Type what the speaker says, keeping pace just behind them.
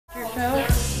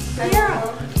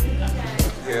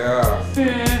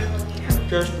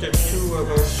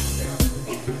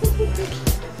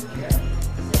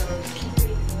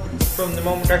the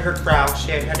moment I heard Ralph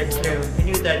say I had a clue, I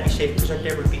knew that'd be safe because I'd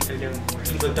never be alone.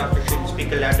 Evil doctor shouldn't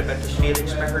speak aloud about his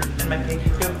feelings. My hurt and my pain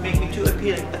don't make me too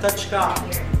appealing. I thought Scott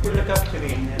would look up to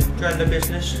me, join the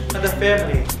business of the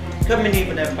family. Come in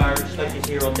even empires like his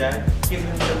hero dad. Give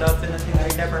him the love and the thing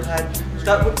I never had.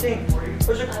 Scott would think I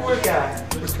was a cool guy.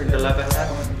 Return the love I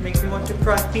had. Make me want to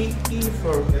cry. Be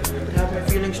evil. But have my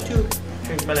feelings too.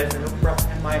 Change my life and look rough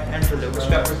and my Angelo.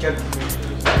 Scott rejected me.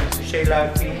 Say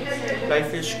loudly,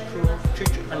 life is cruel,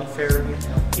 treat you unfairly.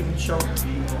 Even so,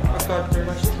 I got there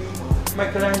must be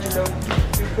Michelangelo,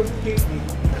 you complete me.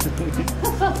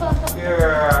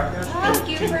 Yeah. Thank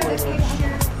you for the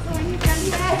picture.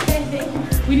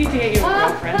 We need to get you a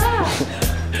girlfriend.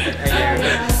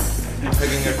 I'm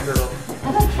hugging a turtle.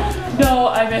 No,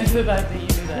 I meant that you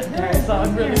knew that entire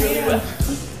song really, really well.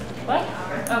 What?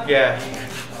 Oh. Yeah,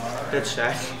 that's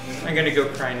sad. I'm gonna go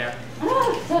cry now.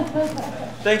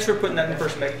 Thanks for putting that in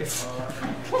perspective.